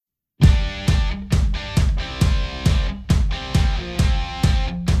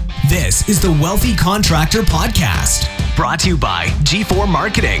This is the Wealthy Contractor Podcast, brought to you by G4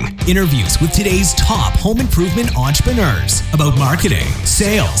 Marketing. Interviews with today's top home improvement entrepreneurs about marketing,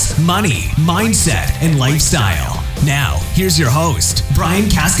 sales, money, mindset, and lifestyle. Now, here's your host, Brian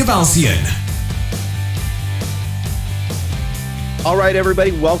Kaskavalciyan. All right,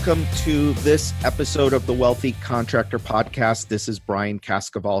 everybody, welcome to this episode of the Wealthy Contractor Podcast. This is Brian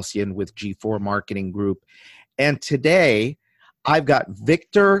Kaskavalciyan with G4 Marketing Group. And today, I've got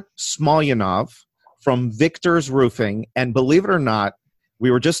Victor Smolyanov from Victor's Roofing. And believe it or not,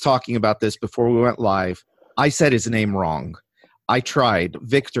 we were just talking about this before we went live. I said his name wrong. I tried.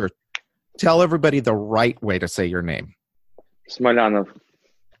 Victor, tell everybody the right way to say your name. Smolyanov.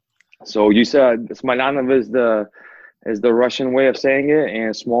 So you said Smolyanov is the Russian way of saying it,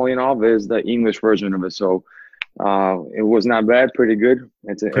 and Smolyanov is the English version of it. So it was not bad, pretty good.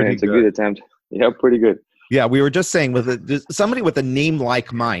 It's a good attempt. Yeah, pretty good. Yeah, we were just saying with somebody with a name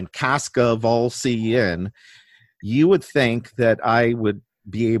like mine, Kaskavalciyan, you would think that I would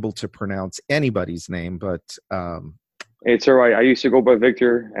be able to pronounce anybody's name, but it's all right. I used to go by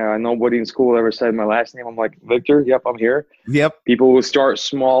Victor. Nobody in school ever said my last name. I'm like, Victor? Yep, I'm here. Yep. People will start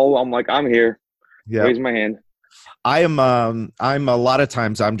small. I'm like, I'm here. Yep. Raise my hand. I'm a lot of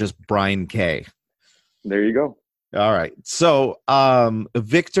times I'm just Brian K. There you go. All right. So,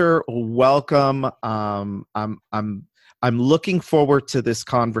 Victor, welcome. I'm looking forward to this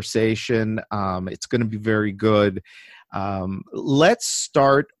conversation. It's going to be very good. Let's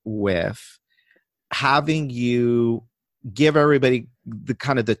start with having you give everybody the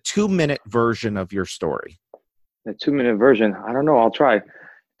 2-minute version of your story. The 2-minute version. I don't know. I'll try.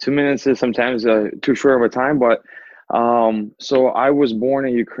 2 minutes is sometimes too short of a time, but so I was born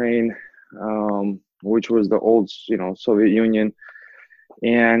in Ukraine, which was the old, Soviet Union.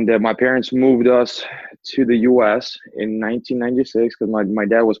 And my parents moved us to the U.S. in 1996 because my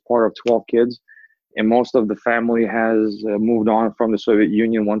dad was part of 12 kids. And most of the family has moved on from the Soviet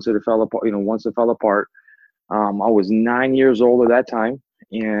Union once it fell apart. I was 9 years old at that time.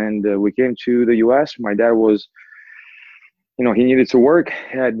 And we came to the U.S. My dad was, he needed to work,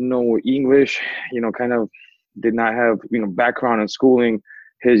 had no English, kind of did not have, background in schooling.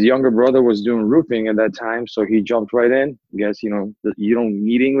 His younger brother was doing roofing at that time, so he jumped right in. I guess, you don't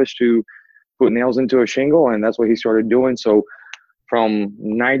need English to put nails into a shingle, and that's what he started doing. So from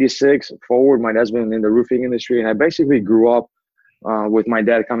 96 forward, my dad's been in the roofing industry, and I basically grew up with my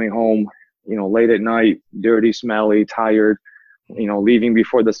dad coming home, late at night, dirty, smelly, tired, leaving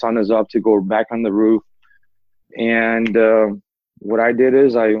before the sun is up to go back on the roof. And what I did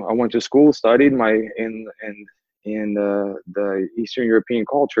is I went to school, studied in the Eastern European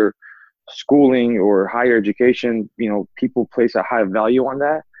culture, schooling or higher education, people place a high value on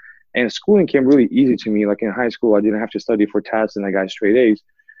that. And schooling came really easy to me. Like in high school, I didn't have to study for tests and I got straight A's.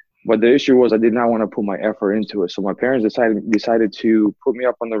 But the issue was I did not want to put my effort into it. So my parents decided to put me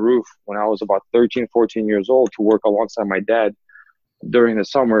up on the roof when I was about 13, 14 years old to work alongside my dad during the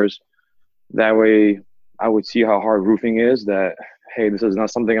summers. That way I would see how hard roofing is, that, hey, this is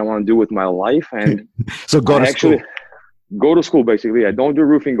not something I want to do with my life. And so go to school, basically. I don't do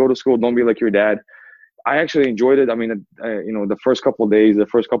roofing, go to school. Don't be like your dad. I actually enjoyed it. I mean, the first couple of days, the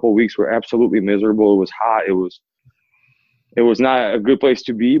first couple of weeks were absolutely miserable. It was hot. It was not a good place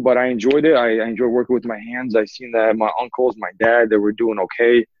to be, but I enjoyed it. I enjoyed working with my hands. I seen that my uncles, my dad, they were doing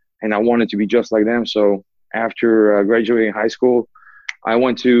okay, and I wanted to be just like them. So after graduating high school, I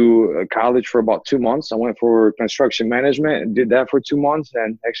went to college for about 2 months. I went for construction management and did that for 2 months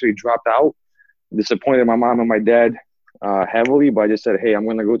and actually dropped out. Disappointed my mom and my dad heavily, but I just said, hey, I'm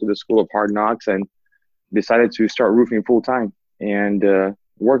going to go to the School of Hard Knocks, and decided to start roofing full time and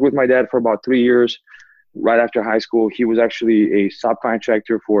worked with my dad for about 3 years. Right after high school, he was actually a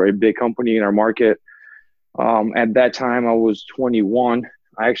subcontractor for a big company in our market. At that time, I was 21.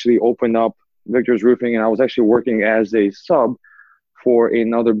 I actually opened up Victor's Roofing, and I was actually working as a sub for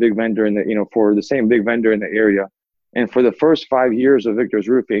another big vendor for the same big vendor in the area. And for the first 5 years of Victor's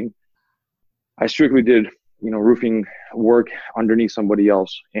Roofing, I strictly did, roofing work underneath somebody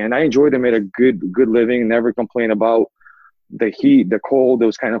else. And I enjoyed it, made a good living, never complained about the heat, the cold. It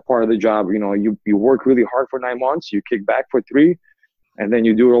was kind of part of the job. You work really hard for 9 months, you kick back for 3, and then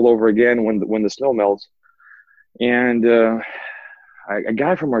you do it all over again when the snow melts. And a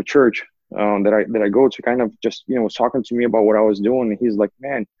guy from our church that I go to kind of just, was talking to me about what I was doing. And he's like,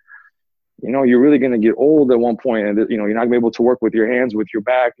 man, you're really going to get old at one point, and, you're not going to be able to work with your hands, with your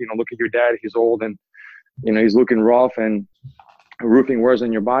back. Look at your dad. He's old, and, he's looking rough, and roofing wears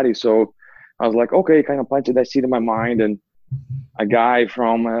on your body. So I was like, okay, kind of planted that seed in my mind. And a guy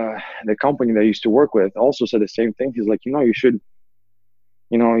from the company that I used to work with also said the same thing. He's like, you should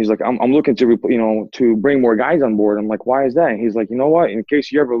He's like, I'm looking to, to bring more guys on board. I'm like, why is that? And he's like, you know what? In case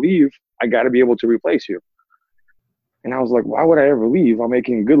you ever leave, I got to be able to replace you. And I was like, why would I ever leave? I'm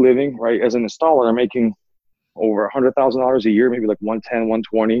making a good living, right? As an installer, I'm making over $100,000 a year, maybe like 110,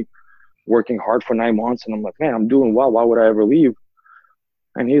 120, working hard for 9 months. And I'm like, man, I'm doing well. Why would I ever leave?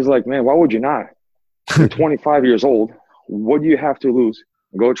 And he's like, man, why would you not? You're 25 years old. What do you have to lose?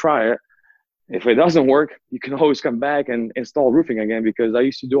 Go try it. If it doesn't work, you can always come back and install roofing again, because I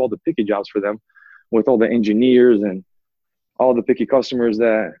used to do all the picky jobs for them with all the engineers and all the picky customers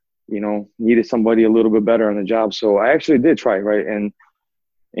that, needed somebody a little bit better on the job. So I actually did try, right? And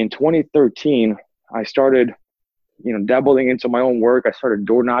in 2013, I started, dabbling into my own work. I started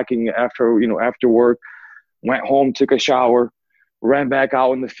door knocking after work, went home, took a shower, ran back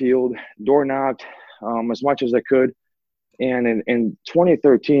out in the field, door knocked as much as I could. And in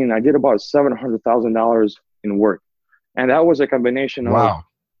 2013, I did about $700,000 in work. And that was a combination of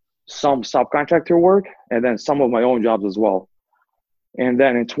some subcontractor work and then some of my own jobs as well. And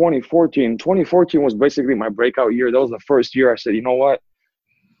then in 2014 was basically my breakout year. That was the first year I said, you know what?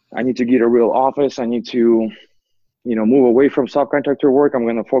 I need to get a real office. I need to, move away from subcontractor work. I'm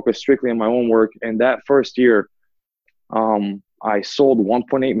going to focus strictly on my own work. And that first year, I sold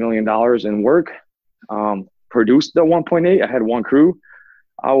 $1.8 million in work, produced the 1.8. I had one crew.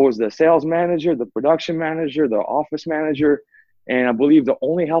 I was the sales manager, the production manager, the office manager. And I believe the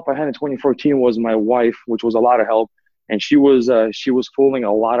only help I had in 2014 was my wife, which was a lot of help. And she was pulling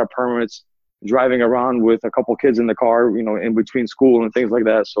a lot of permits, driving around with a couple kids in the car, in between school and things like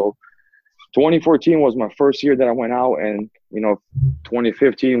that. So 2014 was my first year that I went out, and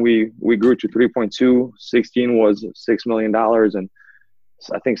 2015 we grew to 3.2. 16 was $6 million, and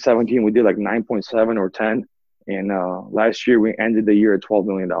I think 17 we did like 9.7 or 10. And last year we ended the year at $12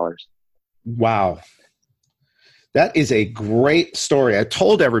 million. Wow. That is a great story. I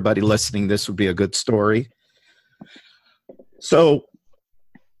told everybody listening this would be a good story. So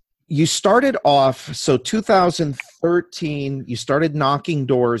you started off, 2013, you started knocking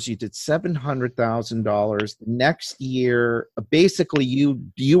doors. You did $700,000. Next year, basically you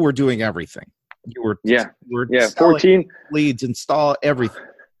were doing everything. You were 14 leads, install everything.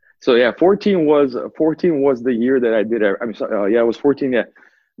 So 14 was the year that I did. It was 14. Yeah,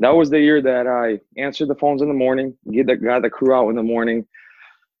 that was the year that I answered the phones in the morning, got the crew out in the morning,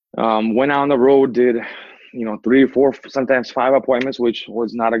 went out on the road, did 3, 4, sometimes 5 appointments, which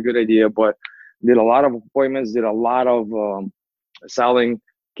was not a good idea, but did a lot of appointments, did a lot of selling,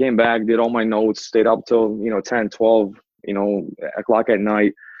 came back, did all my notes, stayed up till 10, 12 o'clock at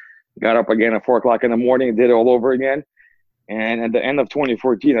night, got up again at 4 o'clock in the morning, did it all over again. And at the end of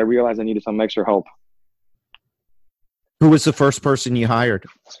 2014, I realized I needed some extra help. Who was the first person you hired?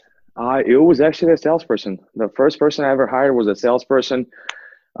 It was actually a salesperson. The first person I ever hired was a salesperson.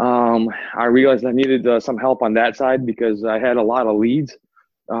 I realized I needed some help on that side because I had a lot of leads.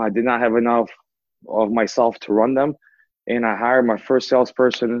 I did not have enough of myself to run them. And I hired my first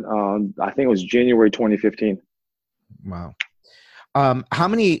salesperson, I think it was January 2015. Wow. How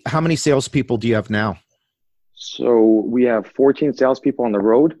many salespeople do you have now? So we have 14 salespeople on the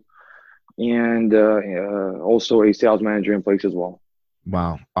road, and also a sales manager in place as well.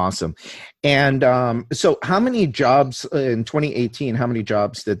 Wow. Awesome. And so how many jobs in 2018, how many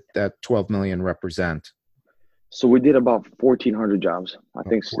jobs did that 12 million represent? So we did about 1,400 jobs, I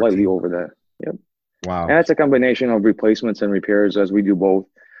think 14. Slightly over that. Yep. Wow. And that's a combination of replacements and repairs, as we do both.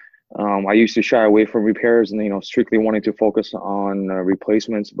 I used to shy away from repairs and, strictly wanting to focus on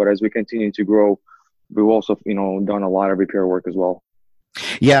replacements. But as we continue to grow, we've also, done a lot of repair work as well.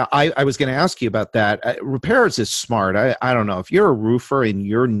 Yeah, I was going to ask you about that. Repairs is smart. I don't know. If you're a roofer and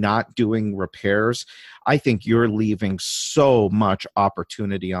you're not doing repairs, I think you're leaving so much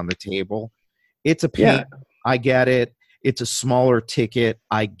opportunity on the table. It's a pain. Yeah. I get it. It's a smaller ticket.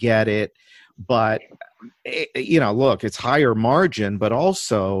 I get it. But, look, it's higher margin, but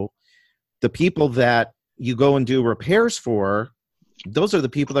also the people that you go and do repairs for, those are the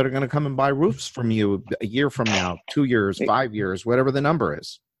people that are going to come and buy roofs from you a year from now, 2 years, 5 years, whatever the number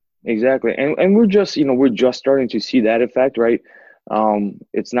is. Exactly. And we're just, we're just starting to see that effect, right?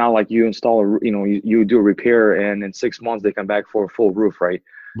 It's not like you install, you do a repair and in 6 months they come back for a full roof, right?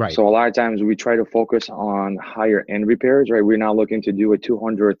 Right. So a lot of times we try to focus on higher end repairs, right? We're not looking to do a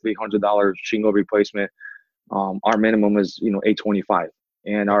 $200 or $300 shingle replacement. Our minimum is, $825,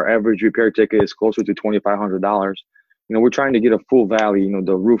 and our average repair ticket is closer to $2,500. We're trying to get a full valley,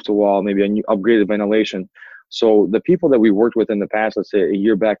 the roof to wall, maybe a new upgraded ventilation. So the people that we worked with in the past, let's say a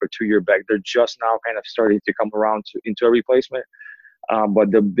year back or 2 years back, they're just now kind of starting to come around into a replacement.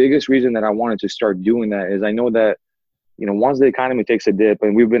 But the biggest reason that I wanted to start doing that is I know that, once the economy takes a dip,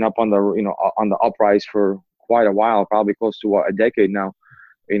 and we've been up on the, on the uprise for quite a while, probably close to a decade now,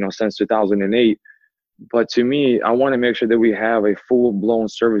 since 2008. But to me, I want to make sure that we have a full-blown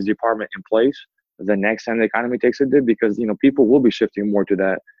service department in place the next time the economy takes a dip, because, people will be shifting more to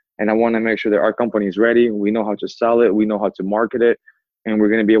that. And I want to make sure that our company is ready. We know how to sell it. We know how to market it. And we're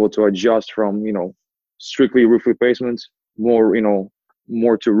going to be able to adjust from, strictly roof replacements, more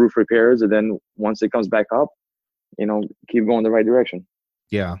to roof repairs. And then once it comes back up, keep going the right direction.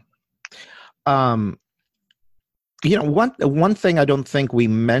 Yeah. One thing I don't think we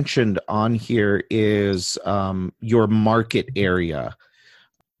mentioned on here is your market area.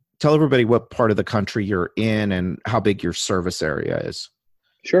 Tell everybody what part of the country you're in and how big your service area is.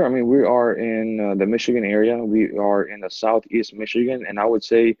 Sure. I mean, we are in the Michigan area. We are in the Southeast Michigan, and I would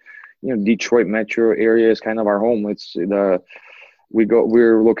say, Detroit metro area is kind of our home.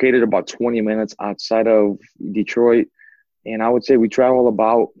 We're located about 20 minutes outside of Detroit, and I would say we travel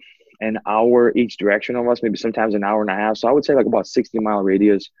about an hour each direction of us, maybe sometimes an hour and a half. So I would say like about 60-mile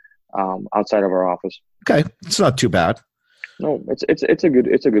radius outside of our office. Okay, it's not too bad. No, it's a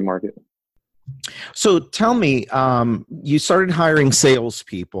good market. So tell me, you started hiring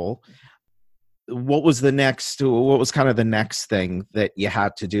salespeople. What was kind of the next thing that you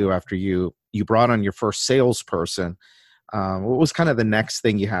had to do after you brought on your first salesperson? What was kind of the next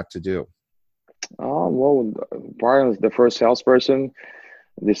thing you had to do? Well, part of the first salesperson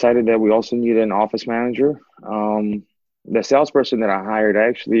decided that we also needed an office manager. The salesperson that I hired, I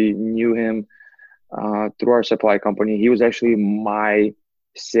actually knew him through our supply company. He was actually my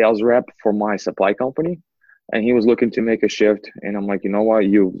sales rep for my supply company, and he was looking to make a shift. And I'm like, you know what,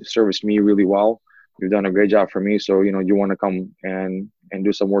 you serviced me really well. You've done a great job for me. So, you want to come and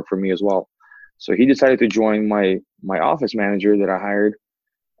do some work for me as well. So he decided to join my office manager that I hired,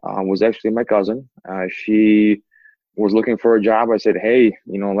 was actually my cousin. She was looking for a job. I said, hey,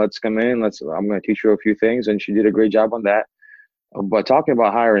 let's come in. I'm going to teach you a few things. And she did a great job on that. But talking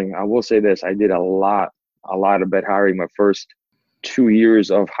about hiring, I will say this, I did a lot of bad hiring my first 2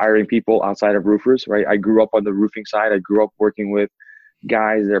 years of hiring people outside of roofers, right? I grew up on the roofing side. I grew up working with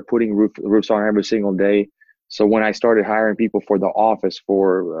guys that are putting roofs on every single day. So when I started hiring people for the office,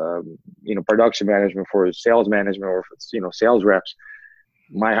 for, production management, for sales management, or, sales reps,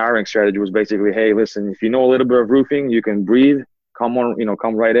 my hiring strategy was basically, hey, listen, if you know a little bit of roofing, you can breathe, come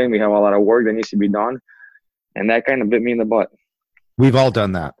right in. We have a lot of work that needs to be done. And that kind of bit me in the butt. We've all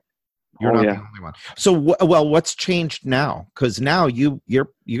done that. You're not yeah. the only one. So, what's changed now? Because now you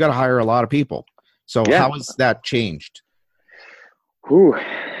got to hire a lot of people. So how has that changed?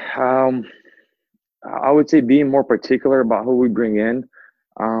 I would say being more particular about who we bring in,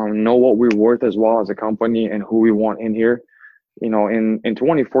 know what we're worth as well as a company and who we want in here. In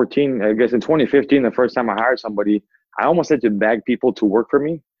 2014, I guess in 2015, the first time I hired somebody, I almost had to beg people to work for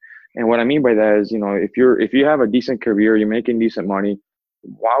me. And what I mean by that is, if you have a decent career, you're making decent money,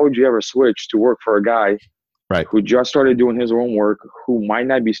 why would you ever switch to work for a guy right, who just started doing his own work, who might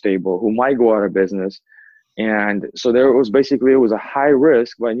not be stable, who might go out of business? And so it was a high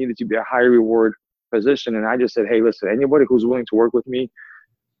risk, but it needed to be a high reward position. And I just said, hey, listen, anybody who's willing to work with me,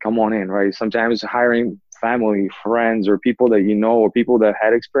 come on in, right? Sometimes hiring family, friends, or people that or people that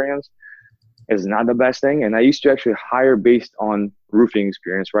had experience is not the best thing. And I used to actually hire based on roofing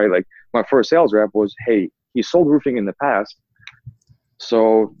experience, right? Like my first sales rep was, hey, he sold roofing in the past,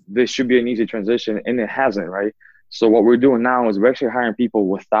 so this should be an easy transition, and it hasn't, right? So what we're doing now is we're actually hiring people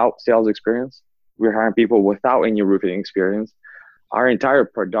without sales experience. We're hiring people without any roofing experience. Our entire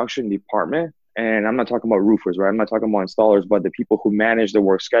production department, and I'm not talking about roofers, right? I'm not talking about installers, but the people who manage the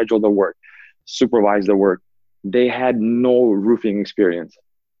work, schedule the work, supervise the work, they had no roofing experience.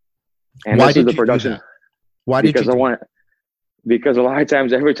 And why this did is the you production. do that? Why did you? Because a lot of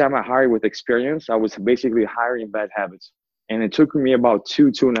times, every time I hired with experience, I was basically hiring bad habits. And it took me about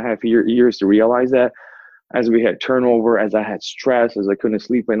 2.5 years to realize that, as we had turnover, as I had stress, as I couldn't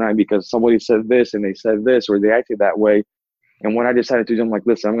sleep at night because somebody said this and they said this or they acted that way. And when I decided to do, I'm like,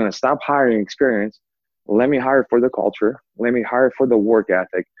 listen, I'm going to stop hiring experience. Let me hire for the culture. Let me hire for the work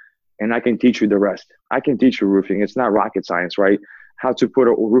ethic. And I can teach you the rest. I can teach you roofing. It's not rocket science, right? How to put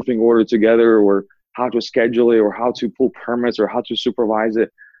a roofing order together, or how to schedule it, or how to pull permits, or how to supervise it.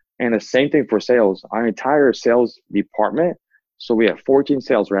 And the same thing for sales. Our entire sales department, so we have 14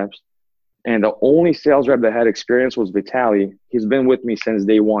 sales reps. And the only sales rep that had experience was Vitaly. He's been with me since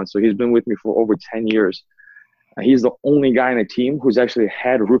day one. So he's been with me for over 10 years. He's the only guy in the team who's actually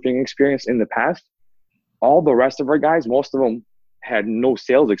had roofing experience in the past. All the rest of our guys, most of them had no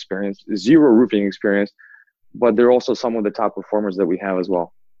sales experience, zero roofing experience, but they're also some of the top performers that we have as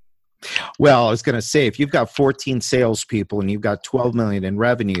well. Well, I was going to say, if you've got 14 salespeople and you've got 12 million in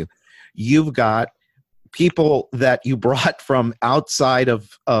revenue, you've got people that you brought from outside of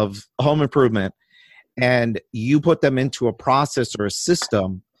home improvement, and you put them into a process or a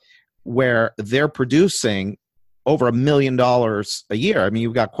system where they're producing over $1 million a year. I mean,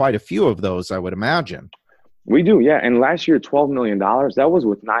 you've got quite a few of those, I would imagine. We do, yeah. And last year, $12 million, that was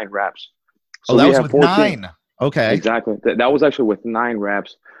with 9 reps. So that was with 14. 9. Okay. Exactly. That was actually with 9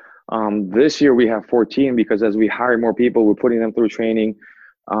 reps. This year we have 14 because as we hire more people, we're putting them through training.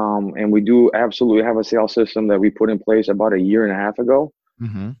 And we do absolutely have a sales system that we put in place about 1.5 years ago.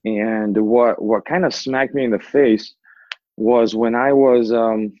 Mm-hmm. And what kind of smacked me in the face was when I was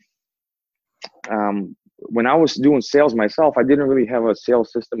doing sales myself, I didn't really have a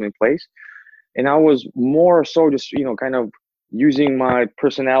sales system in place. And I was more so just, kind of using my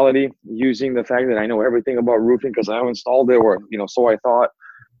personality, using the fact that I know everything about roofing because I installed it, or, so I thought,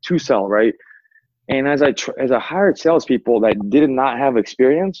 to sell, right? And as I hired salespeople that did not have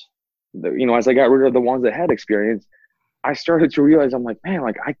experience, as I got rid of the ones that had experience, I started to realize, I'm like, man,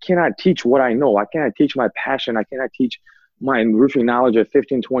 like I cannot teach what I know. I cannot teach my passion. I cannot teach my roofing knowledge of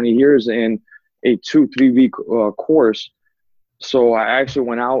 15, 20 years in a 2-3 week course. So I actually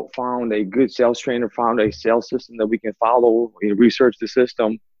went out, found a good sales trainer, found a sales system that we can follow, research the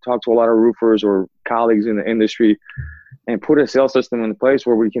system, talk to a lot of roofers or colleagues in the industry, and put a sales system in place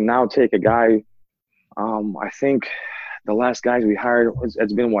where we can now take a guy. I think the last guys we hired,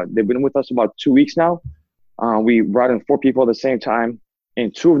 it's been they've been with us about 2 weeks now. We brought in 4 people at the same time,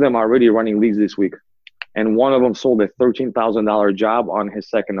 and 2 of them are already running leads this week. And one of them sold a $13,000 job on his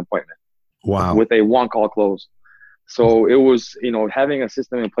second appointment. Wow. With a 1-call close. So it was, having a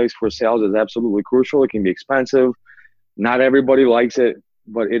system in place for sales is absolutely crucial. It can be expensive. Not everybody likes it,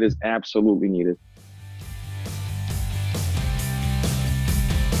 but it is absolutely needed.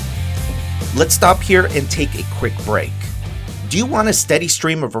 Let's stop here and take a quick break. Do you want a steady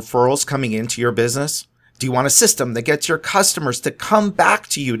stream of referrals coming into your business? Do you want a system that gets your customers to come back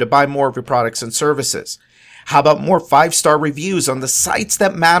to you to buy more of your products and services? How about more 5-star reviews on the sites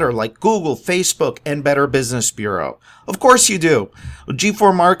that matter like Google, Facebook, and Better Business Bureau? Of course you do.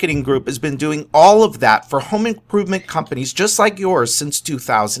 G4 Marketing Group has been doing all of that for home improvement companies just like yours since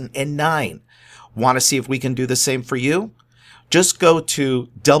 2009. Want to see if we can do the same for you? Just go to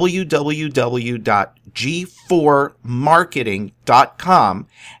www.g4marketing.com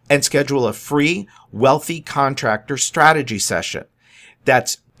and schedule a free Wealthy Contractor Strategy session.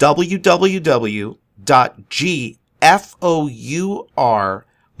 That's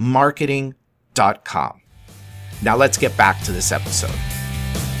www.gfourmarketing.com. Now let's get back to this episode.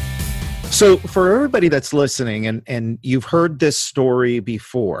 So for everybody that's listening, and you've heard this story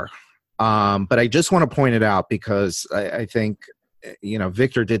before, but I just want to point it out because I think,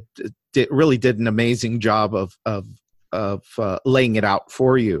 Victor really did an amazing job of laying it out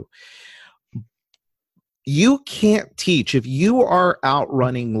for you. You can't teach if you are out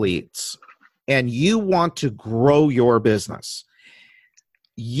running leads and you want to grow your business.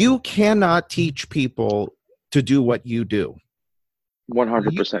 You cannot teach people to do what you do.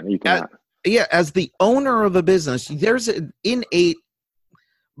 100%. You cannot. As the owner of a business, there's an innate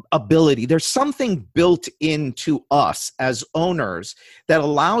ability. There's something built into us as owners that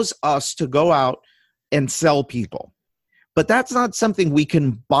allows us to go out and sell people. But that's not something we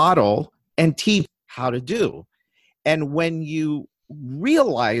can bottle and teach how to do. And when you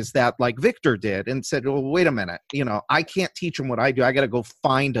realize that, like Victor did, and said, well, wait a minute, I can't teach them what I do. I got to go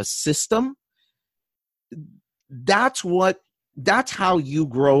find a system. That's how you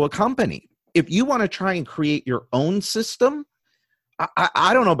grow a company. If you want to try and create your own system,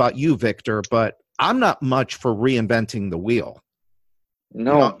 I don't know about you, Victor, but I'm not much for reinventing the wheel.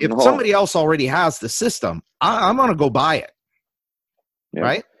 No. If somebody else already has the system, I'm going to go buy it. Yeah.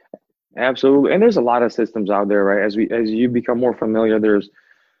 Right? Absolutely. And there's a lot of systems out there, right? As you become more familiar, there's,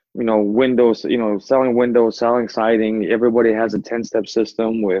 windows, selling windows, selling siding. Everybody has a 10-step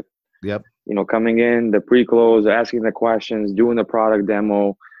system with, coming in, the pre-close, asking the questions, doing the product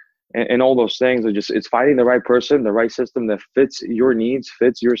demo, and all those things are it's finding the right person, the right system that fits your needs,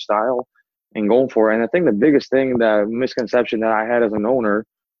 fits your style, and going for it. And I think the biggest thing, the misconception that I had as an owner,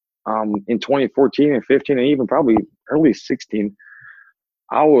 in 2014 and 15, and even probably early 16,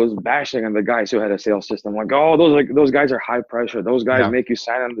 I was bashing on the guys who had a sales system. Like, oh, those guys are high pressure. Those guys make you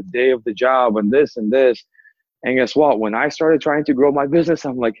sign on the day of the job and this and this. And guess what? When I started trying to grow my business,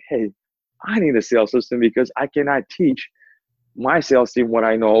 I'm like, hey, I need a sales system because I cannot teach my sales team what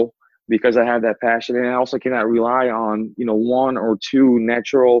I know because I have that passion. And I also cannot rely on, 1 or 2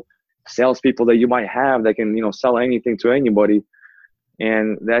 natural salespeople that you might have that can, sell anything to anybody.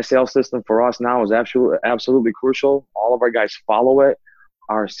 And that sales system for us now is absolutely crucial. All of our guys follow it.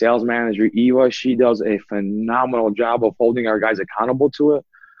 Our sales manager, Eva, she does a phenomenal job of holding our guys accountable to it.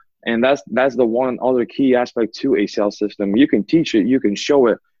 And that's the one other key aspect to a sales system. You can teach it, you can show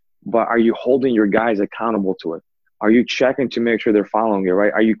it, but are you holding your guys accountable to it? Are you checking to make sure they're following it,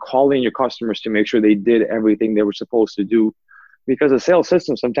 right? Are you calling your customers to make sure they did everything they were supposed to do? Because a sales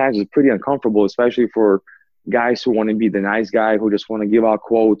system sometimes is pretty uncomfortable, especially for guys who want to be the nice guy, who just want to give out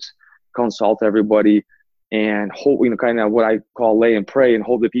quotes, consult everybody, and hope, kind of what I call lay and pray, and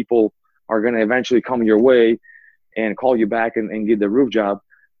hope that people are going to eventually come your way and call you back and get the roof job.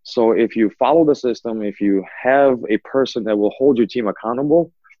 So if you follow the system, if you have a person that will hold your team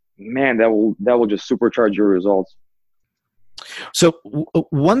accountable, man, that will just supercharge your results. So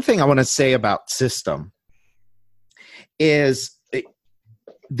one thing I want to say about system is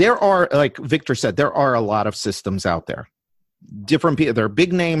there are, like Victor said, there are a lot of systems out there. Different people, there are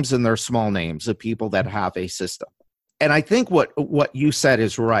big names and there are small names of people that have a system. And I think what you said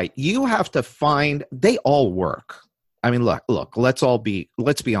is right. You have to find, they all work. I mean, look, let's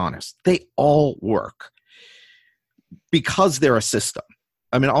be honest. They all work because they're a system.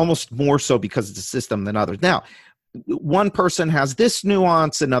 I mean, almost more so because it's a system than others. Now, one person has this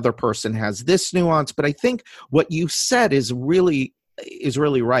nuance, another person has this nuance, but I think what you said is really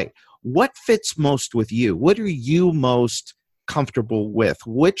right. What fits most with you? What are you most comfortable with?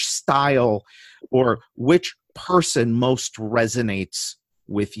 Which style or which person most resonates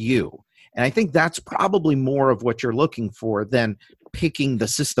with you? And I think that's probably more of what you're looking for than picking the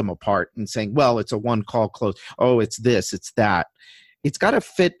system apart and saying, well, it's a one call close. Oh, it's this, it's that. It's got to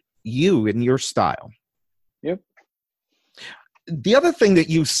fit you and your style. Yep. The other thing that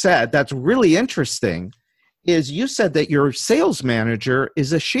you said that's really interesting is you said that your sales manager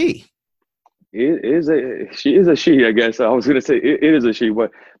is a she. She is a she, I guess. I was going to say it is a she,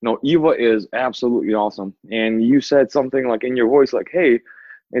 but no, Eva is absolutely awesome. And you said something like in your voice, like, hey,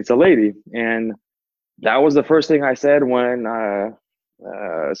 it's a lady. And that was the first thing I said when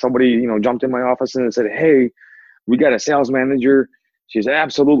somebody, jumped in my office and said, hey, we got a sales manager. She's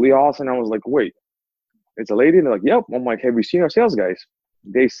absolutely awesome. I was like, wait, it's a lady? And they're like, yep. I'm like, have you seen our sales guys?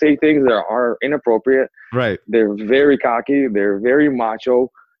 They say things that are inappropriate. Right. They're very cocky. They're very macho.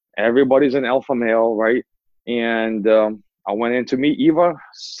 Everybody's an alpha male, right? And I went in to meet Eva,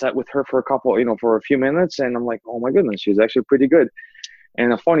 sat with her for for a few minutes, and I'm like, oh my goodness, she's actually pretty good.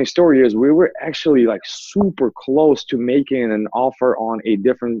 And the funny story is we were actually like super close to making an offer on a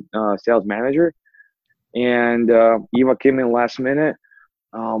different sales manager. And Eva came in last minute.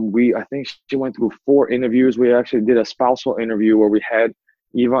 I think she went through 4 interviews. We actually did a spousal interview where we had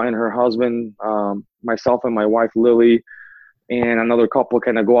Eva and her husband, myself and my wife, Lily, and another couple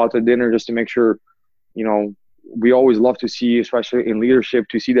kind of go out to dinner just to make sure, we always love to see, especially in leadership,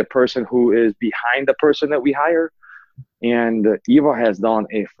 to see the person who is behind the person that we hire. And Eva has done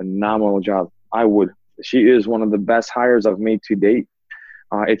a phenomenal job. She is one of the best hires I've made to date.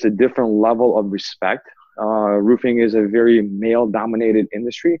 It's a different level of respect. Roofing is a very male-dominated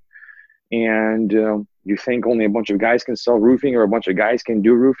industry, and you think only a bunch of guys can sell roofing or a bunch of guys can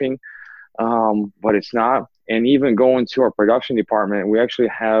do roofing, but it's not. And even going to our production department, we actually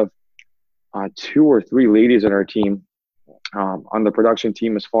have 2 or 3 ladies in our team on the production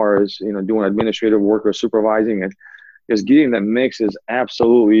team, as far as doing administrative work or supervising, and just getting that mix is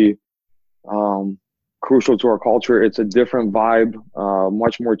absolutely crucial to our culture. It's a different vibe,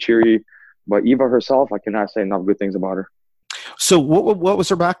 much more cheery. But Eva herself, I cannot say enough good things about her. So what was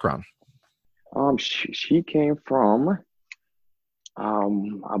her background? She came from,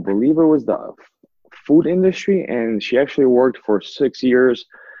 I believe it was the food industry, and she actually worked for 6 years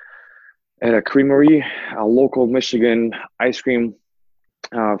at a creamery, a local Michigan ice cream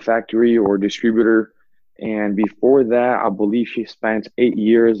factory or distributor. And before that, I believe she spent 8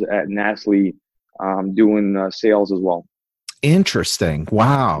 years at Nestle doing sales as well. Interesting.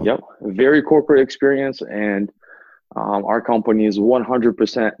 Wow. Yep. Very corporate experience. And our company is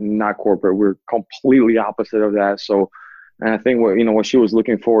 100% not corporate. We're completely opposite of that. So, and I think what she was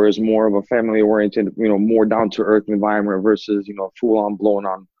looking for is more of a family oriented, more down to earth environment versus, full on blown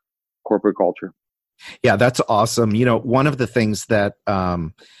on corporate culture. Yeah, that's awesome. One of the things that,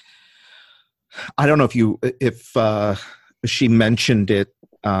 I don't know if she mentioned it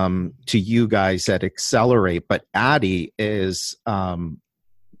to you guys at Accelerate, but Addie is,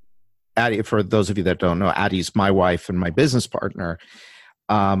 Addie, for those of you that don't know, Addie's my wife and my business partner,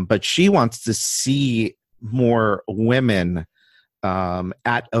 but she wants to see more women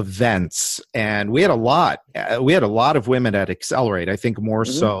at events, and we had a lot of women at Accelerate, I think more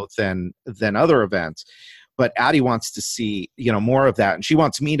so than other events. but Addie wants to see, more of that. And she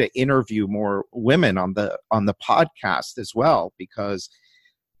wants me to interview more women on the podcast as well, because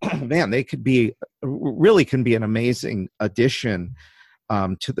man, they really can be an amazing addition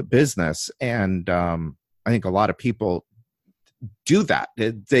to the business. And I think a lot of people do that.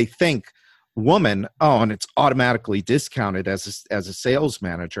 They think woman, and it's automatically discounted as a sales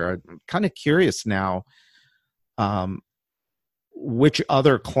manager. I'm kind of curious now, which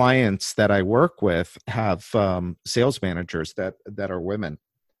other clients that I work with have sales managers that are women.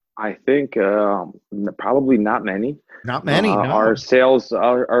 I think probably not many. Not many. No. Our sales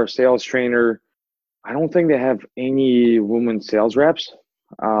trainer, I don't think they have any women sales reps.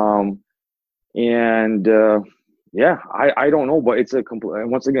 Yeah, I don't know, but it's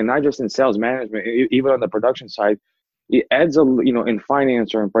once again, not just in sales management, even on the production side, it adds in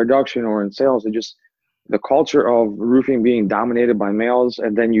finance or in production or in sales, it just, the culture of roofing being dominated by males,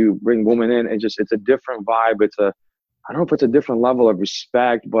 and then you bring women in, it's a different vibe. I don't know if it's a different level of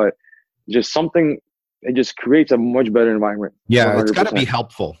respect, but just something, it just creates a much better environment. Yeah, 100%. It's got to be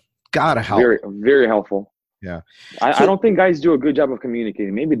helpful. Got to help. Very, very helpful. Yeah. I don't think guys do a good job of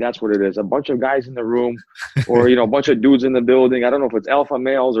communicating. Maybe that's what it is. A bunch of guys in the room, or, a bunch of dudes in the building. I don't know if it's alpha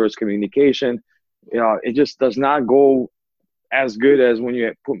males or it's communication. It just does not go as good as when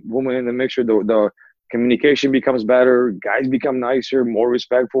you put women in the mixture. The communication becomes better. Guys become nicer, more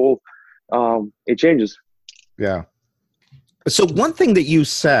respectful. It changes. Yeah. So one thing that you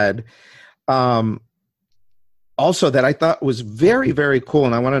said, also that I thought was very, very cool,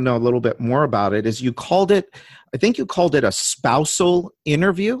 and I want to know a little bit more about it, is I think you called it a spousal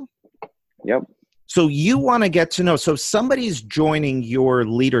interview. Yep. So you want to get to know, so somebody's joining your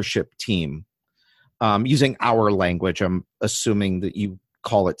leadership team, using our language, I'm assuming that you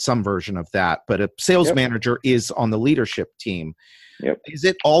call it some version of that, but a sales manager is on the leadership team. Yep. Is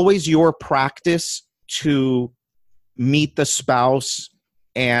it always your practice to meet the spouse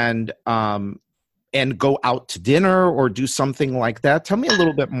and go out to dinner or do something like that? Tell me a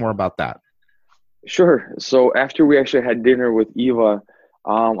little bit more about that. Sure. So after we actually had dinner with Eva,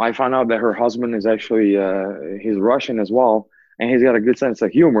 I found out that her husband is actually he's Russian as well, and he's got a good sense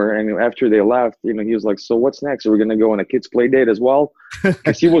of humor. And after they left, he was like, "So what's next? Are we going to go on a kids' play date as well?"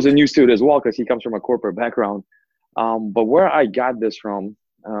 Because he wasn't used to it as well, because he comes from a corporate background. But where I got this from,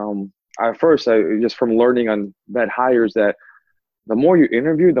 at first, just from learning on vet hires, that the more you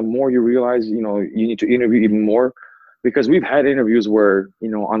interview, the more you realize, you need to interview even more, because we've had interviews where,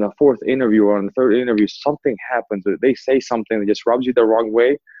 on the fourth interview or on the third interview, something happens. They say something that just rubs you the wrong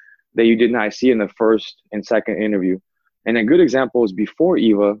way that you did not see in the first and second interview. And a good example is before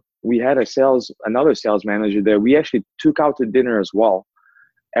Eva, we had another sales manager there. We actually took out to dinner as well.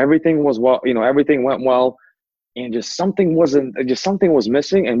 Everything was well, everything went well, and just something was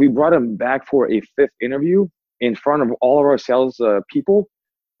missing. And we brought him back for a fifth interview in front of all of our sales people,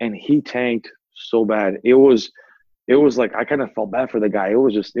 and he tanked so bad. It was like, I kind of felt bad for the guy. It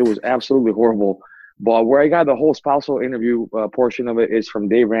was absolutely horrible. But where I got the whole spousal interview portion of it is from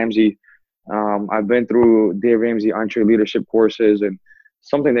Dave Ramsey. I've been through Dave Ramsey Entree Leadership courses, and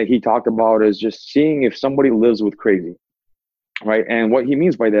something that he talked about is just seeing if somebody lives with crazy, right? And what he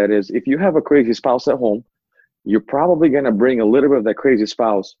means by that is, if you have a crazy spouse at home, you're probably going to bring a little bit of that crazy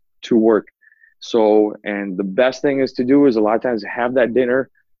spouse to work. So, and the best thing is to do is a lot of times have that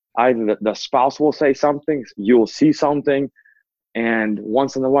dinner. Either the spouse will say something, you'll see something, and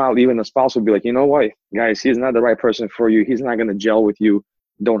once in a while, even the spouse will be like, "You know what, guys, he's not the right person for you. He's not going to gel with you.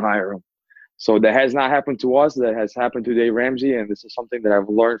 Don't hire him." So that has not happened to us. That has happened to Dave Ramsey, and this is something that I've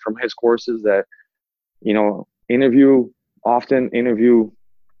learned from his courses, that, interview often,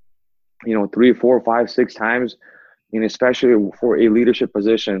 3, 4, 5, 6 times, and especially for a leadership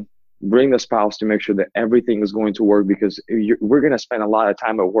position, bring the spouse to make sure that everything is going to work, because we're going to spend a lot of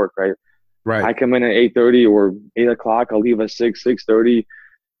time at work, right? Right. I come in at 8:30 or 8 o'clock. I'll leave at 6:30.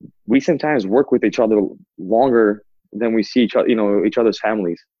 We sometimes work with each other longer than we see each other's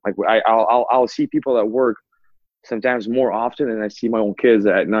families. Like I'll see people at work sometimes more often than I see my own kids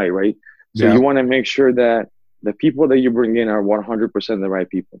at night, right? So you want to make sure that the people that you bring in are 100% the right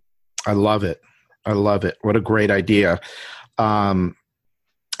people. I love it. What a great idea. And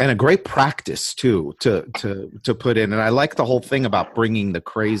a great practice too, to put in. And I like the whole thing about bringing the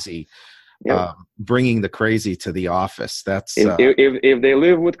crazy to the office. That's if they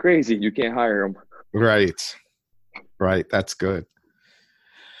live with crazy, you can't hire them. Right. That's good.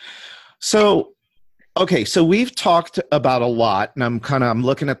 So, okay. So we've talked about a lot, and I'm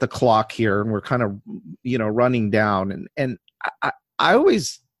looking at the clock here, and we're kind of, running down, and I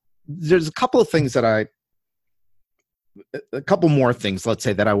always, there's a couple of things a couple more things, let's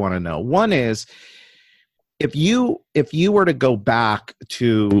say, that I want to know. One is, if you were to go back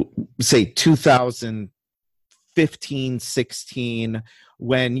to say 2015, 16,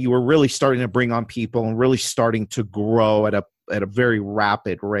 when you were really starting to bring on people and really starting to grow at a very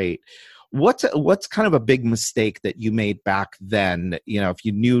rapid rate, what's kind of a big mistake that you made back then? If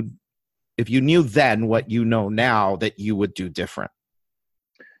you knew then what you know now that you would do different.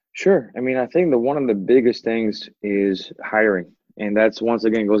 Sure. I mean, I think that one of the biggest things is hiring, and that's once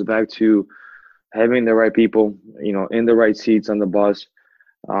again goes back to having the right people, in the right seats on the bus.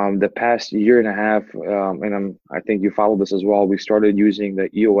 The past year and a half, and I think you follow this as well. We started using the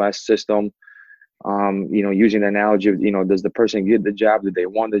EOS system. Using the analogy of, does the person get the job? Did they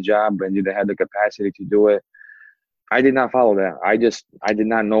want the job? And do they have the capacity to do it? I did not follow that. I did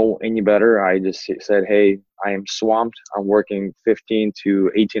not know any better. I just said, hey, I am swamped. I'm working 15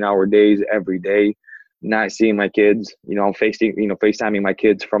 to 18-hour days every day, not seeing my kids. I'm FaceTiming my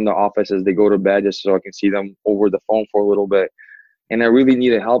kids from the office as they go to bed just so I can see them over the phone for a little bit. And I really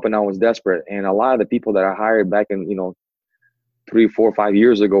needed help, and I was desperate. And a lot of the people that I hired back in, 3, 4, 5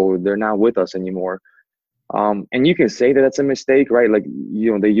 years ago, they're not with us anymore. And you can say that that's a mistake, right? Like,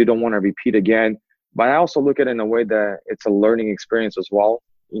 that you don't want to repeat again. But I also look at it in a way that it's a learning experience as well.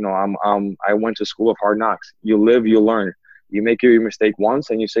 I went to school of hard knocks. You live, you learn. You make your mistake once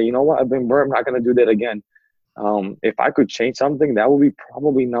and you say, you know what, I've been burned. I'm not going to do that again. If I could change something, that would be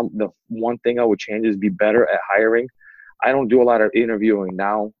probably the one thing I would change is be better at hiring. I don't do a lot of interviewing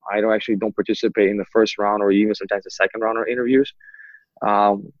now. I don't participate in the first round or even sometimes the second round of interviews.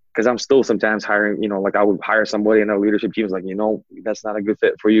 Because I'm still sometimes hiring, like I would hire somebody and our leadership team is like, that's not a good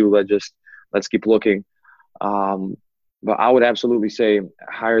fit for you. Let's keep looking. But I would absolutely say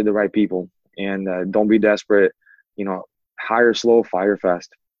hire the right people and don't be desperate. Hire slow, fire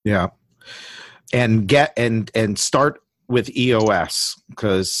fast. Yeah. And get and start with EOS,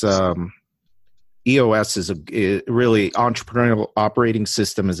 because EOS is really entrepreneurial operating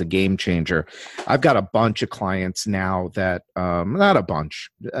system is a game changer. I've got a bunch of clients now that not a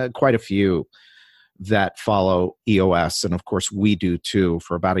bunch, quite a few that follow EOS. And of course we do too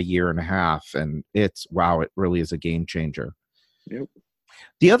for about a year and a half. And it really is a game changer.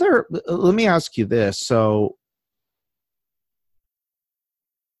 Yep. Let me ask you this. So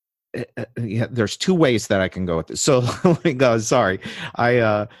there's two ways that I can go with this. So let me go. Sorry.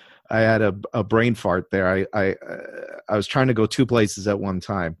 I had a brain fart there. I was trying to go two places at one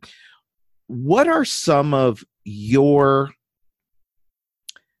time. What are some of your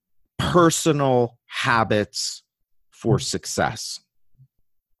personal habits for success?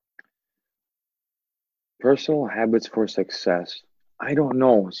 Personal habits for success. I don't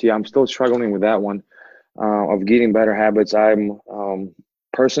know. See, I'm still struggling with that one of getting better habits. I'm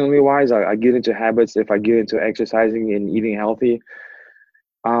personally wise, I get into habits if I get into exercising and eating healthy.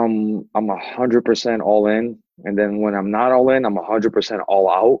 I'm 100% all in. And then when I'm not all in, I'm 100%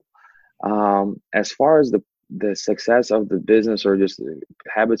 all out. As far as the success of the business or just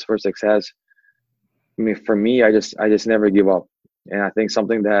habits for success, I mean, for me, I just never give up. And I think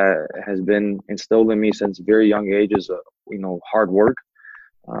something that has been instilled in me since very young age is, hard work.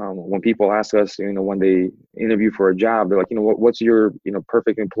 When people ask us, when they interview for a job, they're like, what's your,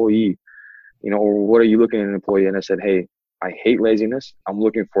 perfect employee, or what are you looking at an employee? And I said, hey, I hate laziness. I'm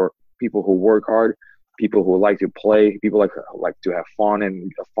looking for people who work hard, people who like to play, people like to have fun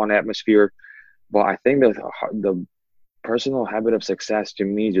and a fun atmosphere. But I think that the personal habit of success to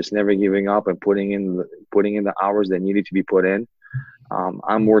me, just never giving up and putting in the hours that needed to be put in.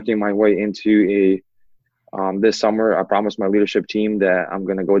 I'm working my way into this summer. I promised my leadership team that I'm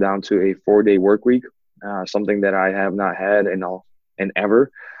going to go down to a 4-day work week, something that I have not had in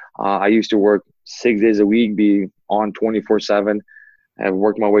ever. I used to work 6 days a week, be on 24/7. I've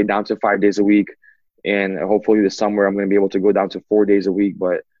worked my way down to 5 days a week. And hopefully this summer I'm going to be able to go down to 4 days a week,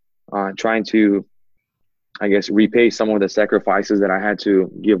 but trying to, I guess, repay some of the sacrifices that I had to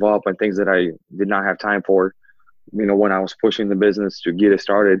give up and things that I did not have time for, when I was pushing the business to get it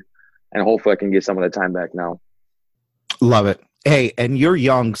started. And hopefully I can get some of the time back now. Love it. Hey, and you're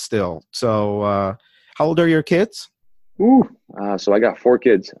young still. So how old are your kids? So I got 4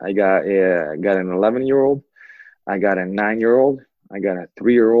 kids. I got an 11-year-old. I got a 9-year-old. I got a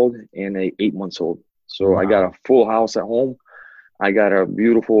 3-year-old and a 8-month-old. So wow. I got a full house at home. I got a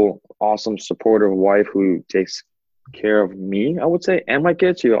beautiful, awesome, supportive wife who takes care of me, I would say, and my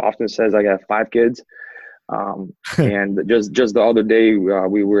kids. She often says I got 5 kids. And just the other day,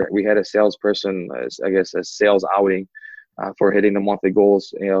 we had a salesperson, I guess, a sales outing for hitting the monthly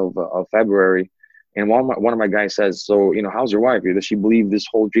goals of February. And one of my guys says, so, how's your wife? Does she believe this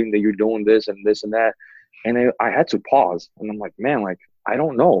whole dream that you're doing this and that? And I had to pause. And I'm like, man, I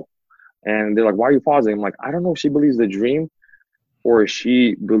don't know. And they're like, why are you pausing? I'm like, I don't know if she believes the dream or if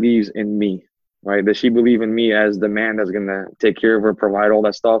she believes in me, right? Does she believe in me as the man that's going to take care of her, provide all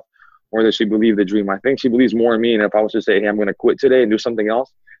that stuff? Or does she believe the dream? I think she believes more in me. And if I was to say, hey, I'm going to quit today and do something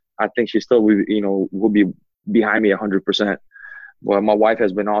else, I think she still will, will be behind me 100%. Well, my wife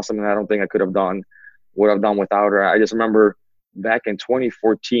has been awesome, and I don't think I could have done what I've done without her. I just remember back in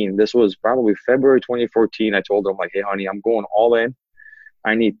 2014, this was probably February 2014, I told her, I'm like, hey, honey, I'm going all in.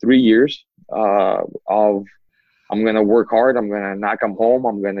 I need 3 years of I'm going to work hard. I'm going to not come home.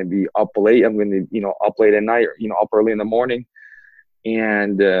 I'm going to be up late. I'm going to, up late at night, up early in the morning.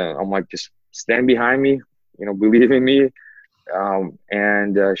 And I'm like, just stand behind me, believe in me.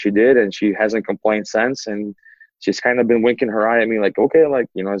 And she did, and she hasn't complained since. And she's kind of been winking her eye at me like, okay, like,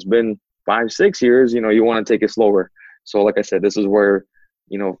 it's been 5-6 years, you want to take it slower. So like I said, this is where,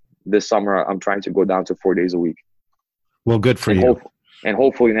 this summer I'm trying to go down to 4 days a week. Well, good for you. And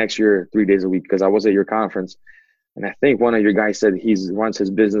hopefully next year, 3 days a week, because I was at your conference. And I think one of your guys said he runs his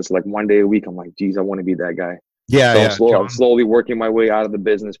business like 1 day a week. I'm like, geez, I want to be that guy. Yeah, so I'm slowly working my way out of the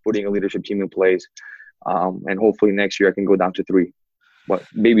business, putting a leadership team in place. And hopefully next year I can go down to 3. But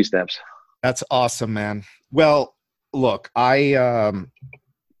baby steps. That's awesome, man. Well, look, I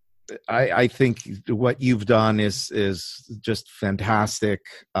think what you've done is just fantastic.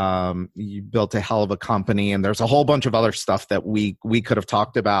 You built a hell of a company, and there's a whole bunch of other stuff that we could have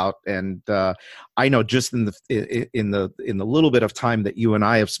talked about. And I know just in the little bit of time that you and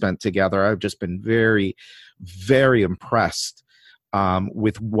I have spent together, I've just been very, very impressed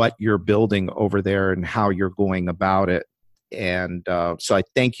with what you're building over there and how you're going about it. And so I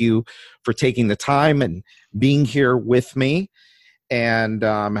thank you for taking the time and being here with me. And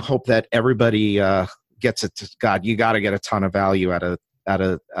I hope that everybody gets it. God, you got to get a ton of value out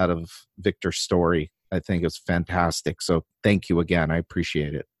of Victor's story. I think it's fantastic. So thank you again. I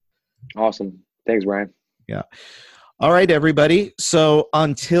appreciate it. Awesome. Thanks, Brian. Yeah. All right, everybody. So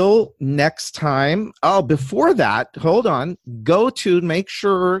until next time. Oh, before that, hold on. Make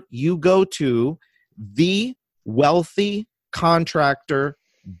sure you go to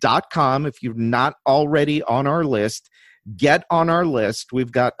thewealthycontractor.com if you're not already on our list. Get on our list.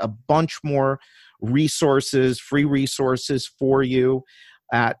 We've got a bunch more resources, free resources for you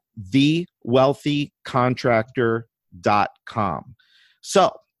at thewealthycontractor.com.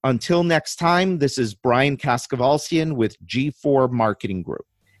 So until next time, this is Brian Kaskavalsian with G4 Marketing Group,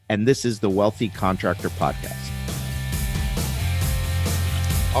 and this is the Wealthy Contractor Podcast.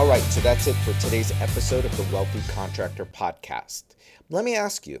 All right, so that's it for today's episode of the Wealthy Contractor Podcast. Let me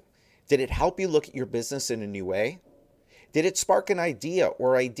ask you, did it help you look at your business in a new way? Did it spark an idea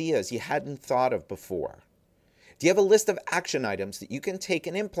or ideas you hadn't thought of before? Do you have a list of action items that you can take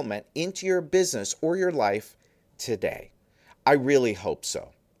and implement into your business or your life today? I really hope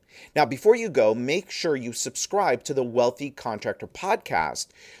so. Now, before you go, make sure you subscribe to the Wealthy Contractor Podcast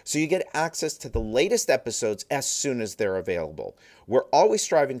so you get access to the latest episodes as soon as they're available. We're always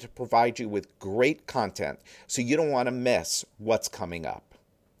striving to provide you with great content, so you don't want to miss what's coming up.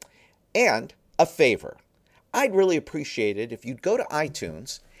 And a favor. I'd really appreciate it if you'd go to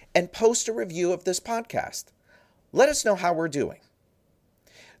iTunes and post a review of this podcast. Let us know how we're doing.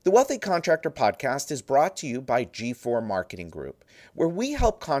 The Wealthy Contractor Podcast is brought to you by G4 Marketing Group, where we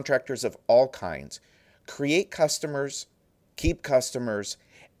help contractors of all kinds create customers, keep customers,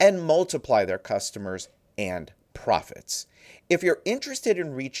 and multiply their customers and profits. If you're interested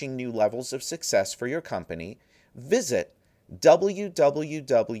in reaching new levels of success for your company, visit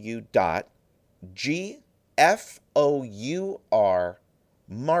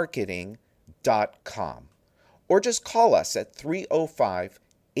www.gfourmarketing.com or just call us at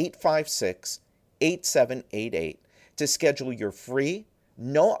 305-856-8788 to schedule your free,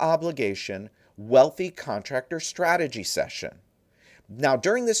 no obligation, Wealthy Contractor Strategy Session. Now,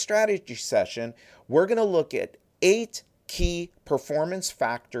 during this strategy session, we're going to look at 8 key performance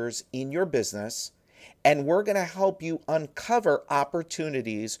factors in your business, and we're going to help you uncover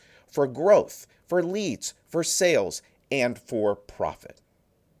opportunities for growth, for leads, for sales, and for profit.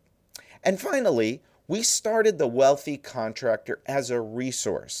 And finally, we started the Wealthy Contractor as a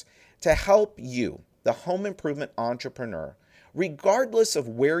resource to help you, the home improvement entrepreneur, regardless of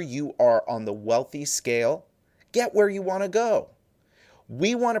where you are on the wealthy scale, get where you want to go.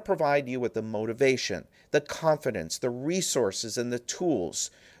 We want to provide you with the motivation, the confidence, the resources, and the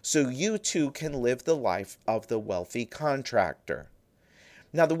tools so you too can live the life of the wealthy contractor.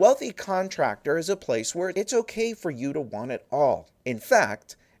 Now, the Wealthy Contractor is a place where it's okay for you to want it all. In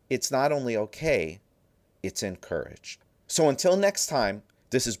fact, it's not only okay, it's encouraged. So until next time,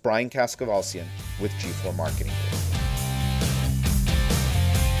 this is Brian Kaskavalsian with G4 Marketing Group.